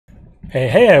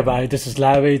Hey everybody, this is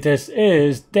Larry. This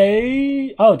is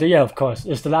yeah, of course.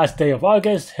 It's the last day of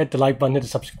August. Hit the like button, hit the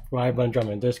subscribe button, join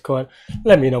me in Discord.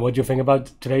 Let me know what you think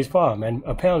about today's problem. And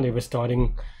apparently we're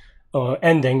starting or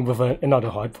ending with another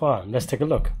hard problem. Let's take a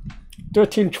look.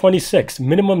 1326,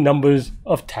 minimum numbers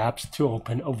of tabs to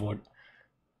open a water.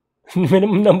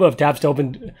 Minimum number of tabs to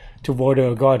open to water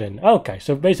a garden. Okay,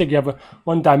 so basically you have a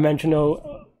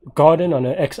one-dimensional garden on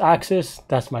an x-axis.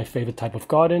 That's my favorite type of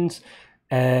gardens.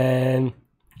 And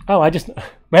I just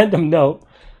random note.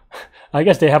 I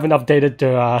guess they haven't updated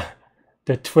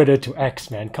the Twitter to X,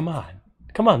 man. Come on,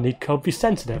 Leetcode, be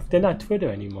sensitive. They're not Twitter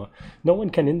anymore. No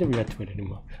one can interview at Twitter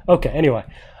anymore. Okay, anyway,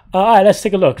 all right, let's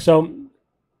take a look. So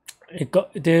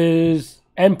there's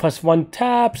n+1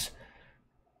 tabs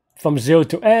from 0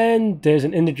 to n. There's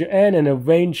an integer n and a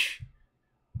range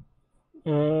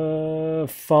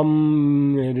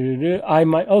from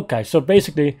okay. So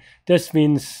basically, this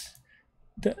means.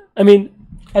 I mean,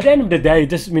 at the end of the day,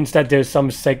 this means that there's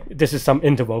this is some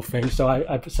interval thing. So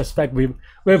I suspect we're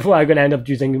going to end up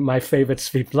using my favorite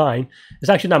sweep line. It's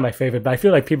actually not my favorite, but I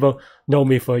feel like people know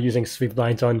me for using sweep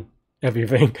lines on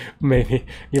everything, maybe,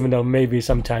 even though maybe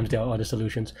sometimes there are other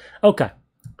solutions. Okay,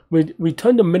 we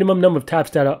return the minimum number of tabs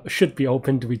that should be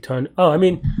open to return. Oh, I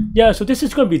mean, yeah, so this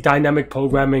is going to be dynamic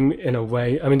programming in a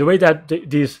way. I mean, the way that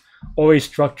these always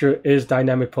structure is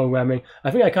dynamic programming. I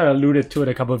think I kind of alluded to it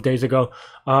a couple of days ago.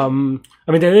 I mean,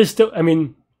 there is still, I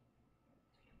mean,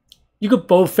 you could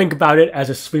both think about it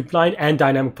as a sweep line and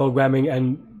dynamic programming,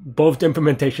 and both the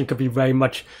implementation could be very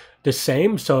much the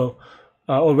same, so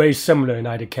or very similar in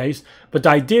either case. But the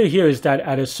idea here is that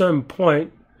at a certain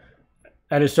point,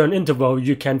 at a certain interval,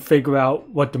 you can figure out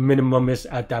what the minimum is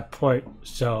at that point.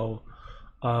 So,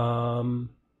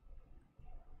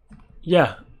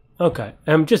 yeah. Okay,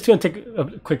 I'm just going to take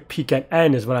a quick peek at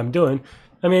n is what I'm doing.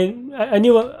 I mean, I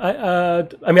know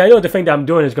the thing that I'm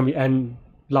doing is going to be n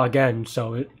log n,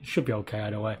 so it should be okay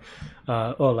either way.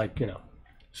 Or like, you know,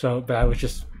 so, but I was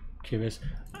just curious.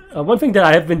 One thing that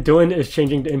I have been doing is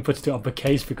changing the inputs to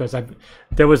uppercase, because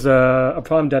there was a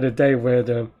problem the other day where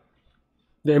the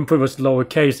input was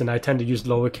lowercase, and I tend to use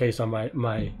lowercase on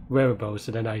my variables,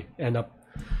 so then I end up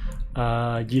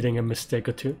yielding a mistake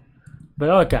or two. But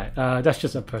okay, that's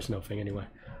just a personal thing anyway.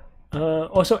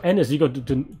 Also, n is equal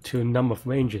to number of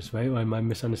ranges, right? Or am I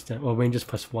misunderstanding? Or ranges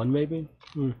 +1 maybe?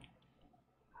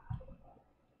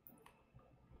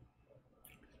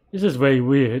 This is very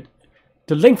weird.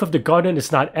 The length of the garden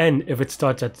is not n if it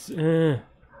starts at...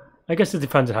 I guess it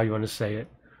depends on how you want to say it.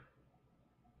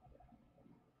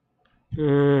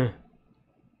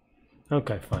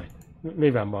 Okay, fine.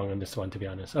 Maybe I'm wrong on this one, to be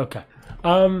honest. Okay.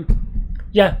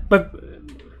 Yeah, but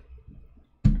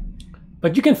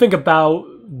you can think about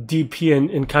DP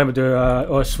in kind of the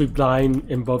or sweep line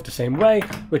in both the same way,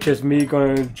 which is me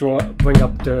going to bring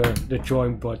up the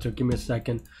drawing board. So give me a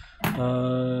second.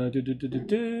 Where's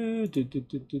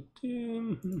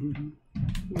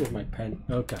my pen?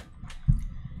 Okay.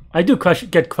 I do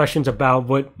get questions about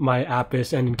what my app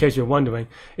is, and in case you're wondering,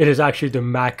 it is actually the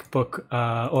MacBook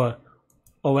or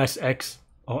OS X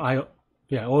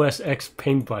OS X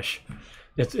Paintbrush.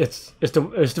 It's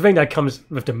the thing that comes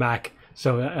with the Mac.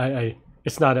 So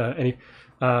it's not any,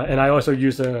 and I also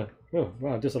use oh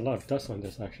wow, there's a lot of dust on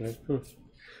this actually.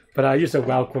 But I use a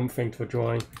welcome thing for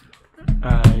drawing,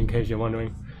 in case you're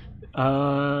wondering.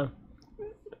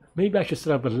 Maybe I should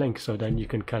set up a link so then you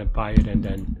can kind of buy it, and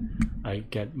then I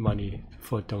get money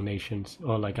for donations,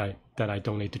 or like that I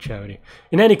donate to charity.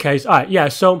 In any case, all right, yeah.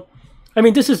 So, I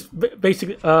mean, this is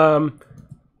basically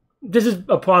this is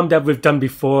a problem that we've done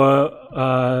before.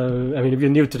 I mean, if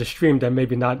you're new to the stream, then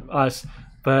maybe not us,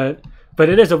 but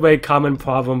it is a very common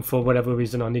problem for whatever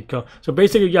reason on Leetcode. So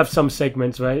basically, you have some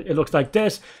segments, right? It looks like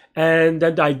this, and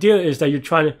then the idea is that you're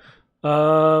trying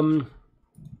to,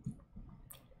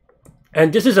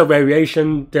 and this is a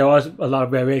variation. There are a lot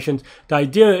of variations. The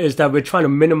idea is that we're trying to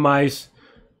minimize,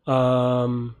 yeah,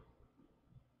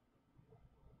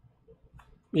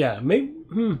 maybe.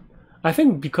 I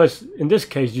think because in this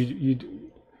case,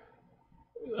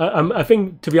 I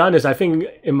think, to be honest, I think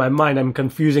in my mind I'm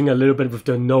confusing a little bit with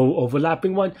the no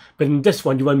overlapping one. But in this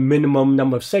one, you want minimum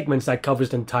number of segments that covers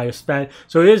the entire span.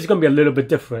 So it is going to be a little bit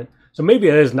different. So maybe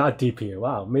it is not DP.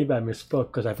 Wow, maybe I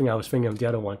misspoke because I think I was thinking of the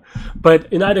other one. But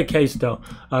in either case, though,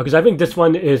 because I think this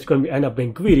one is going to end up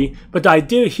being greedy. But the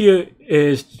idea here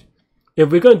is,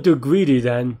 if we're going to do greedy,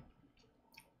 then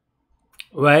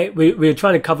right, we're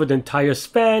trying to cover the entire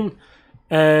span.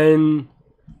 And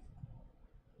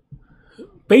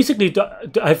basically,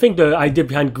 I think the idea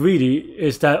behind greedy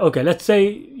is that, okay, let's say,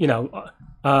 you know,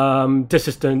 this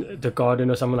is the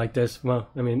garden or something like this. Well,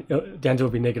 I mean, the answer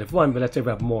will be -1, but let's say we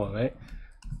have more, right?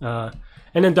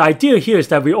 And then the idea here is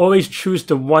that we always choose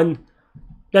the one.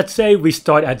 Let's say we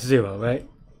start at 0, right?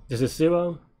 This is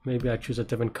 0. Maybe I choose a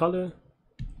different color.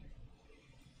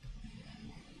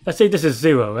 Let's say this is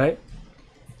 0, right?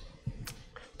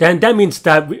 Then that means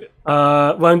that we,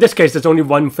 well, in this case, there's only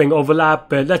one thing overlap,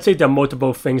 but let's say there are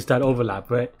multiple things that overlap,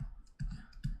 right?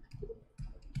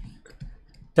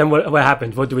 Then what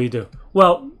happens? What do we do?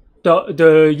 Well,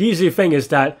 the easy thing is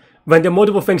that when there are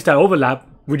multiple things that overlap,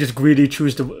 we just greedy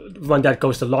choose the one that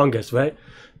goes the longest, right?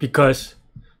 Because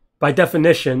by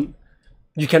definition,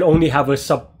 you can only have a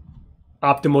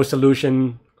suboptimal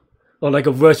solution or like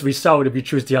a worse result if you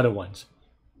choose the other ones.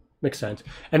 Makes sense.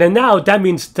 And then now that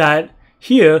means that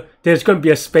here there's going to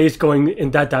be a space going in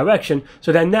that direction.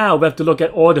 So then now we have to look at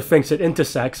all the things it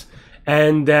intersects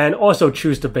and then also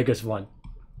choose the biggest one,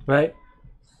 right?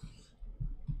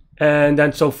 And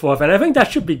then so forth. And I think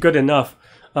that should be good enough.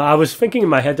 I was thinking in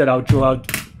my head that I'll draw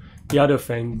out the other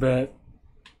thing, but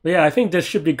yeah, I think this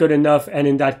should be good enough. And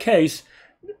in that case,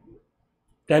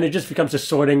 then it just becomes a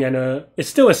sorting and it's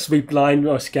still a sweep line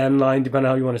or scan line, depending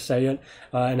on how you want to say it,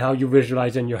 and how you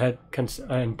visualize it in your head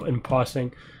in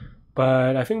parsing.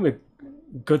 But I think we're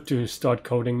good to start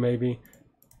coding maybe.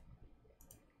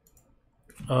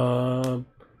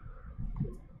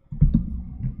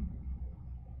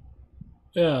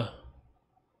 Yeah.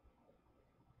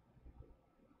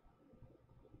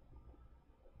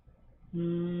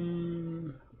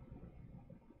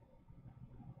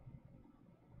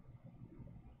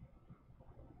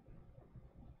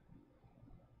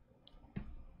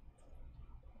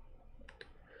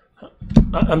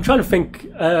 I'm trying to think.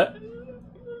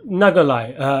 Not gonna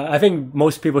lie, I think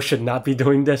most people should not be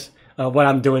doing this. What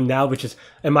I'm doing now, which is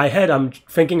in my head, I'm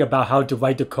thinking about how to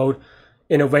write the code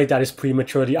in a way that is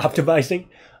prematurely optimizing.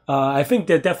 I think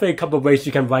there are definitely a couple of ways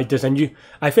you can write this, and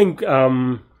I think, you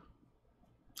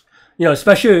know,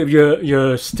 especially if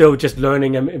you're still just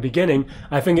learning in the beginning,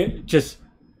 I think it just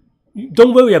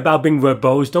don't worry about being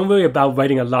verbose. Don't worry about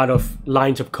writing a lot of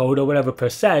lines of code or whatever per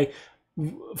se.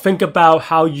 Think about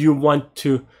how you want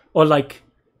to, or like,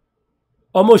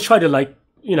 almost try to like,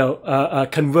 you know,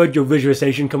 convert your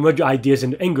visualization, convert your ideas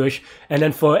into English, and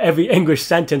then for every English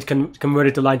sentence, convert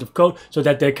it to lines of code so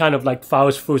that they kind of like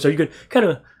follows through. So you could kind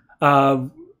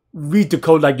of read the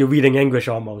code like you're reading English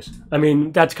almost. I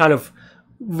mean, that's kind of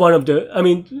one of the, I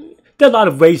mean, there are a lot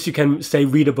of ways you can say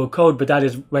readable code, but that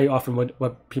is very often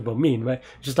what people mean, right?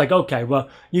 Just like, okay, well,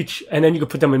 and then you could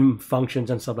put them in functions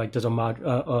and stuff like this,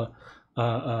 or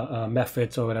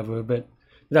methods or whatever, but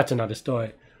that's another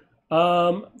story.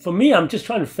 For me, I'm just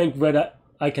trying to think whether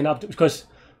I can optimize,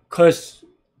 because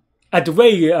at the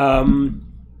way, I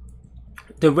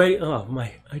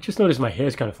just noticed my hair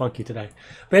is kind of funky today.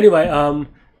 But anyway,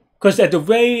 because at the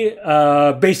way,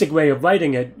 basic way of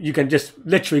writing it, you can just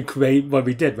literally create what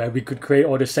we did, right? We could create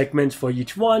all the segments for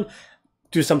each one,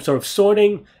 do some sort of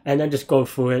sorting, and then just go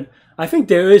through it. I think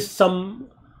there is some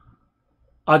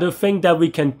other thing that we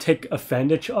can take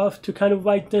advantage of to kind of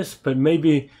write this, but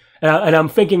maybe, and I'm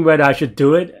thinking whether I should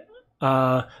do it.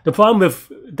 The problem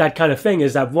with that kind of thing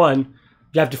is that, one,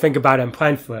 you have to think about it and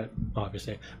plan for it,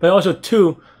 obviously. But also,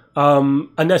 two,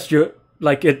 unless you're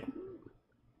like it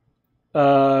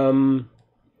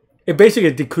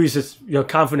basically decreases your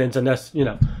confidence unless you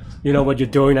know what you're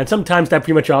doing. And sometimes that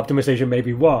premature optimization may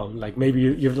be wrong. Like maybe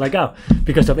you're like, oh,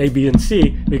 because of A, B, and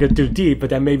C, we could do D, but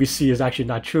then maybe C is actually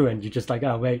not true, and you're just like,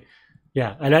 oh wait,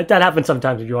 yeah. And that happens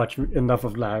sometimes if you watch enough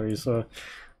of Larry. So,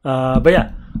 but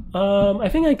yeah, I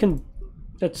think I can.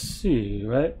 Let's see,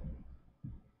 right?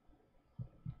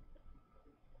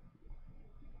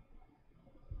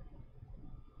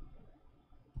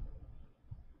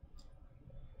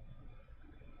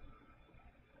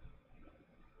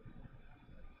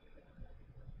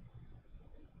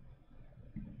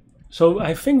 So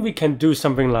I think we can do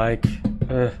something like,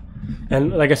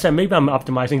 and like I said, maybe I'm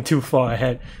optimizing too far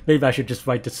ahead. Maybe I should just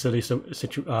write the silly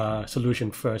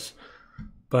solution first.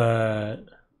 But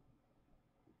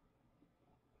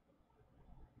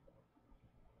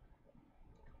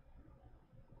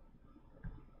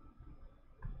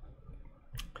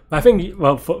I think,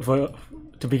 well, for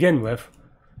to begin with,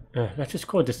 let's just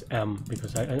call this M,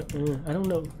 because I don't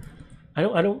know, I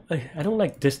don't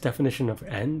like this definition of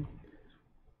N.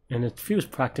 And it feels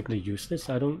practically useless.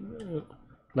 I don't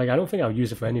think I'll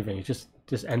use it for anything. It's just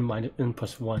this n minus n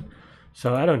plus 1.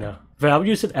 So I don't know. But I'll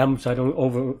use it m so I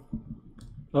don't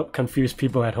confuse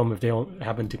people at home if they don't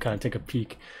happen to kind of take a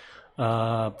peek.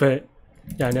 But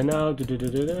yeah, and then now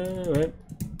right.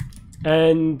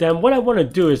 And then what I want to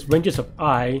do is ranges of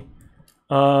I.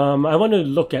 I want to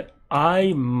look at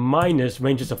I minus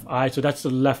ranges of I, so that's the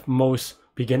leftmost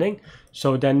beginning.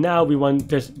 So then now we want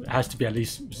this has to be at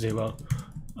least 0.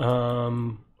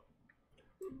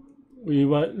 We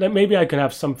want, maybe I can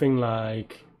have something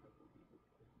like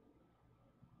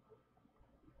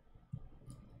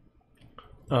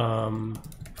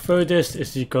furthest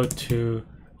is equal to,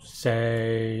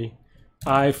 say,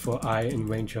 I for I in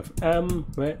range of M,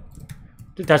 right?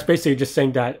 That's basically just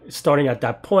saying that starting at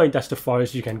that point, that's the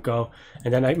farthest you can go.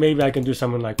 And then maybe I can do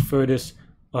something like furthest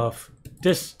of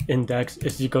this index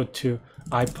is equal to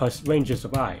I plus ranges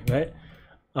of I, right?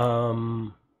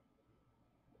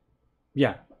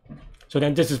 Yeah. So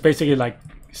then this is basically like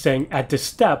saying at this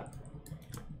step,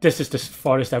 this is the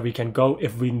farthest that we can go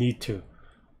if we need to.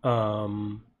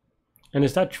 And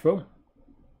is that true?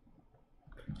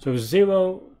 So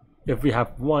 0, if we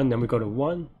have 1, then we go to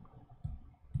 1.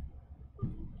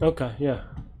 Okay, yeah.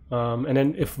 And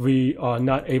then if we are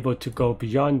not able to go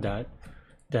beyond that,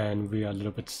 then we are a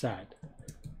little bit sad.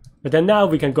 But then now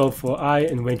we can go for I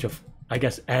in range of, I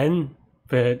guess, N,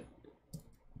 but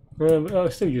I'll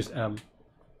still use M.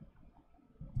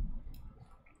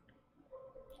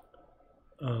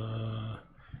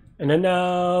 And then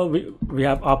now we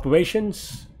have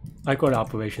operations. I call it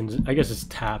operations. I guess it's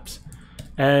tabs.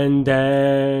 And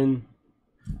then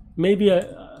maybe yeah.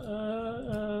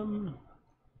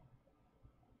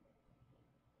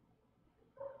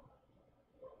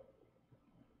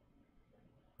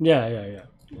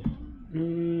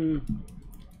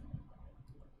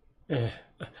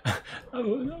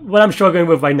 What I'm struggling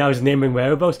with right now is naming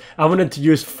variables. I wanted to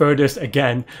use furthest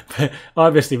again, but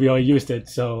obviously we already used it,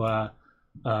 so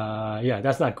yeah,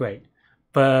 that's not great.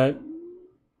 But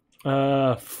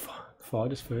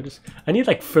farthest, furthest. I need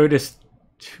like furthest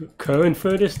to current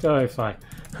furthest. Oh, fine.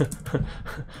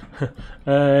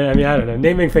 I mean, I don't know.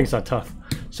 Naming things are tough.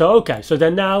 So okay, so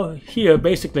then now here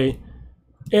basically,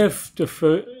 if the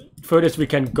furthest we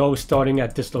can go starting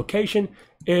at this location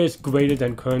is greater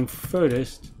than current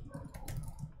furthest,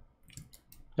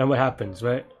 then what happens,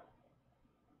 right?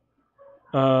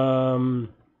 I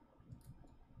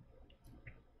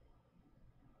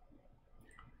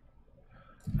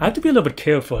have to be a little bit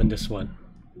careful in this one.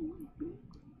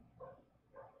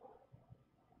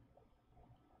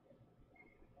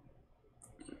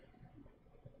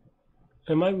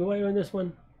 Am I right on this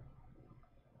one?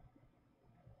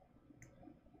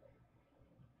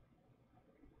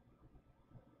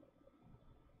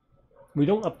 We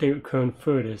don't update current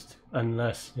furthest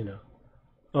unless, you know.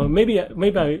 Or maybe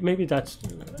that's,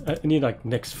 I need like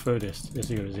next furthest is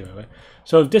 0 to 0, right?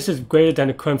 So if this is greater than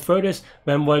the current furthest,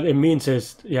 then what it means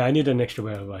is, yeah, I need an extra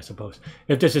variable, I suppose.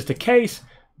 If this is the case,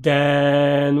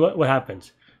 then what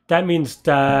happens? That means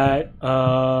that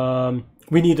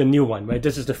we need a new one, right?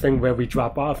 This is the thing where we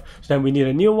drop off, so then we need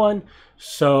a new one.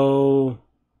 So,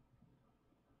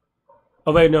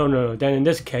 oh wait, no. Then in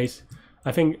this case,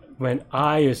 I think when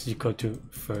I is equal to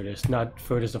furthest, not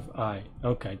furthest of I.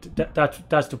 Okay,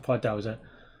 that's the part that was it.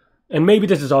 And maybe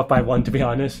this is off by 1, to be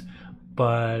honest,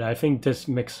 but I think this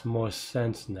makes more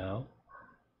sense now.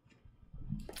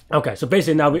 Okay, so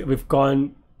basically now we've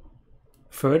gone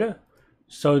further.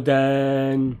 So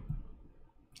then,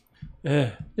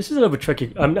 this is a little bit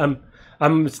tricky.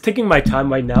 I'm taking my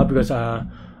time right now because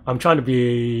I'm trying to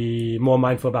be more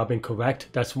mindful about being correct.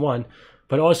 That's one,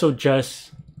 but also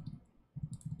just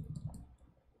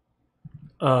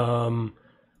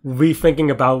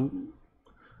rethinking about,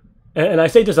 and I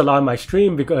say this a lot in my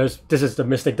stream because this is the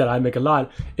mistake that I make a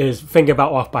lot, is thinking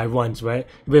about off by ones, right?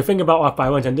 If we're thinking about off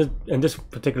by ones, and this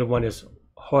particular one is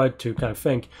hard to kind of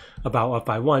think about off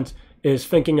by ones, is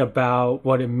thinking about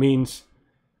what it means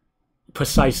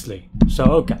precisely. So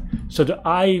okay, so the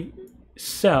I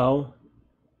cell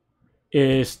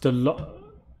is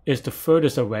the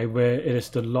furthest away, where it is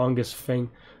the longest thing.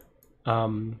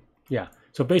 Yeah,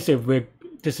 so basically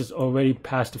this is already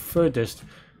past the furthest,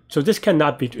 so this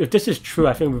cannot be, if this is true,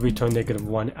 I think we return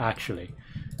 -1 actually.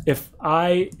 If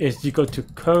I is equal to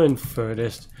current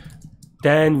furthest,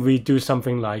 then we do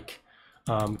something like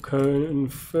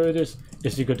current furthest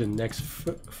is equal to next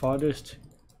farthest,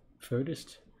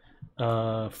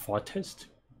 farthest,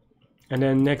 and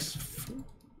then next,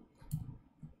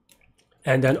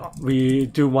 and then we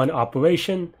do one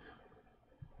operation,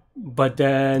 but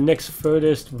then next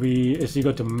furthest is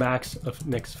equal to max of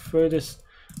next furthest,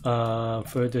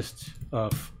 furthest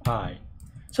of I.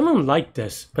 Something like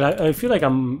this, but I feel like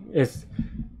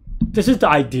this is the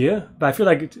idea, but I feel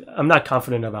like I'm not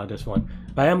confident about this one.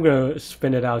 But I am gonna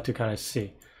spin it out to kind of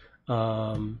see.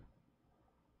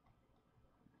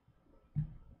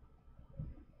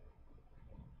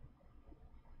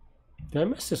 Did I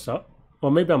mess this up?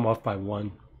 Or maybe I'm off by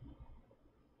 1.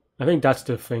 I think that's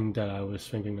the thing that I was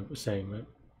thinking of saying, right?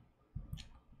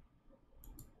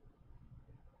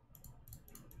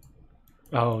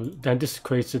 Oh, then this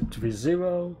creates it to be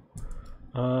 0.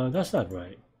 That's not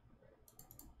right.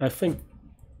 I think...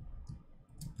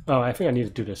 Oh, I think I need to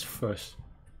do this first.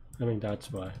 I mean,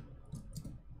 that's why.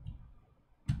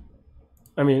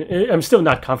 I mean, I'm still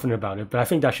not confident about it, but I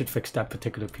think that should fix that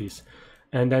particular piece.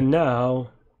 And then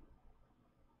now...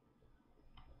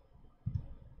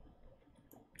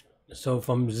 So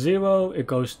from 0, it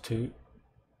goes to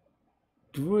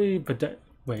 3, but that...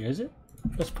 Wait, is it?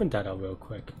 Let's print that out real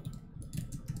quick.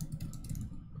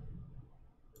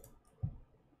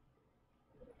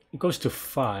 It goes to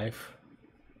 5.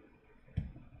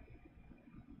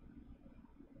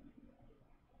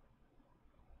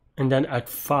 And then at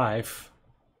 5...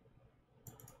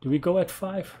 Do we go at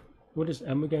 5? What is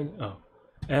M again? Oh,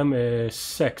 M is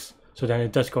 6. So then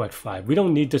it does go at 5. We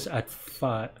don't need this at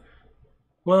 5.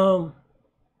 Well,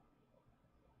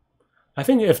 I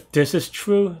think if this is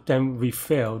true, then we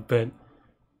failed. But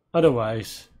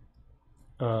otherwise,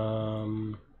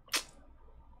 so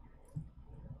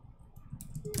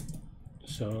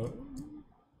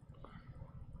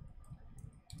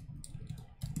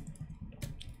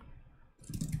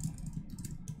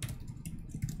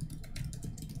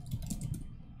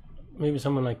maybe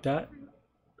something like that.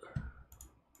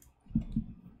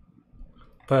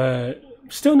 But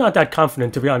still not that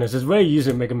confident, to be honest. It's very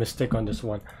easy to make a mistake on this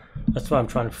one. That's what I'm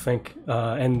trying to think.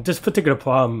 And this particular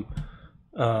problem,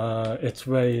 it's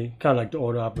very kind of like the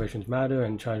order operations matter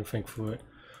and trying to think through it.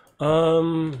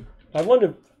 I want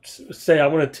to say I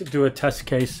want to do a test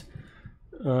case.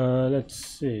 Let's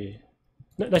see.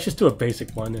 Let's just do a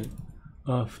basic one.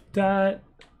 Of that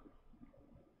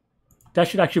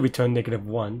should actually return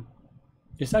 -1.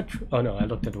 Is that true? Oh no, I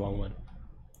looked at the wrong one.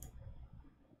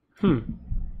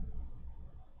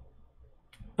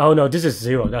 Oh no, this is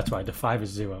 0. That's right. The 5 is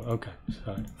 0. Okay,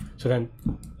 sorry. So then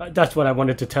that's what I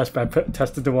wanted to test, but I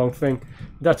tested the wrong thing.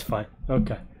 That's fine.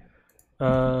 Okay.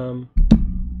 And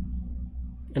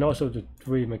also the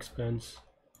 3 makes sense.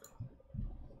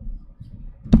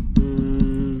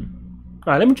 All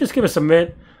right, let me just give it a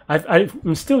submit.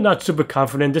 I'm still not super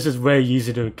confident. This is very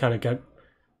easy to kind of get,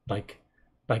 like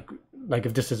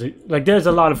if this is there's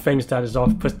a lot of things that is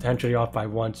off, potentially off by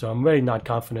 1, so I'm really not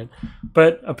confident.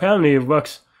 But apparently it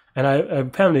works, and I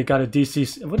apparently got a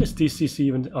DCC. What is DCC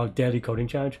even? Oh, daily coding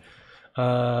challenge.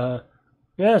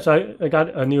 Yeah, so I got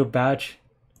a new badge.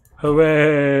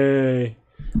 Hooray!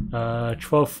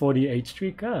 1248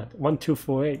 streak. God,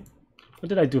 1248. What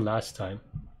did I do last time?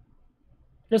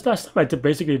 Just last time I did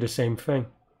basically the same thing.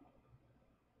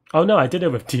 Oh no, I did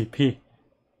it with TP.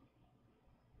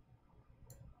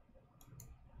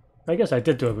 I guess I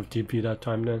did do it with TP that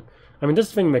time then. I mean,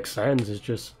 this thing makes sense. It's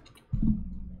just...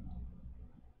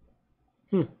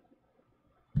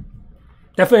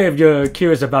 Definitely, if you're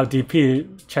curious about DP,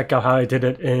 check out how I did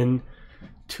it in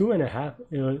 2.5...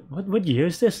 what year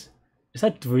is this? Is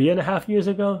that 3.5 years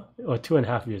ago? Or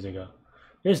 2.5 years ago?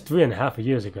 It's 3.5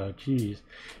 years ago.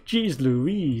 Jeez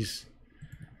Louise.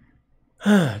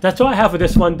 That's all I have for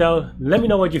this one, though. Let me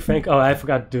know what you think. Oh, I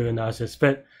forgot to do analysis.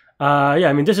 But, yeah,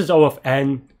 I mean, this is O of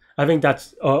N. I think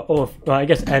that's O of... Well, I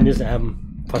guess N is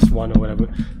M plus 1 or whatever.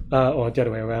 Or the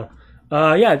other way around.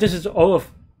 Yeah, this is O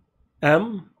of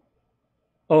M.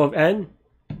 O of N.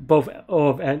 Both O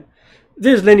of N.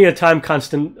 This is linear time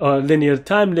constant, or linear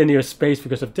time, linear space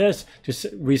because of this. Just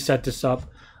reset this up.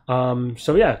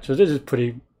 So yeah, so this is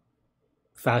pretty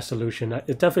fast solution.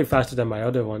 It's definitely faster than my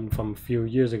other one from a few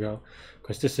years ago,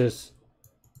 because this is...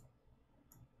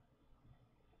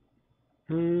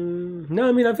 no,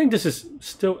 I mean, I think this is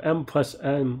still M plus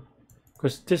M,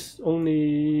 because this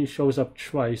only shows up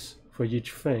twice for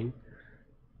each thing.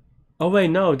 Oh wait,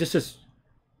 no, this is...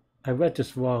 I read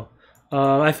this wrong.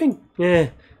 I think,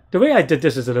 the way I did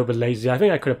this is a little bit lazy. I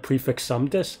think I could have prefix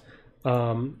summed this.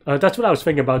 That's what I was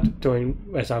thinking about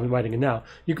doing as I'm writing it now.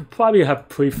 You could probably have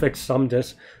prefix summed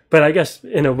this, but I guess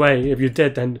in a way, if you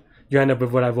did, then you end up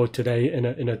with what I wrote today in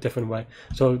a different way.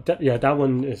 So yeah, that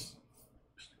one is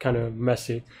kind of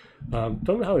messy. Don't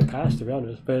know how it passed, to be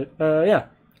honest, but yeah.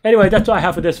 Anyway, that's all I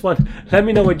have for this one. Let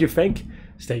me know what you think.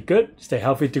 Stay good, stay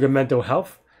healthy, to good mental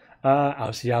health.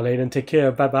 I'll see y'all later and take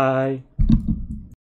care. Bye bye.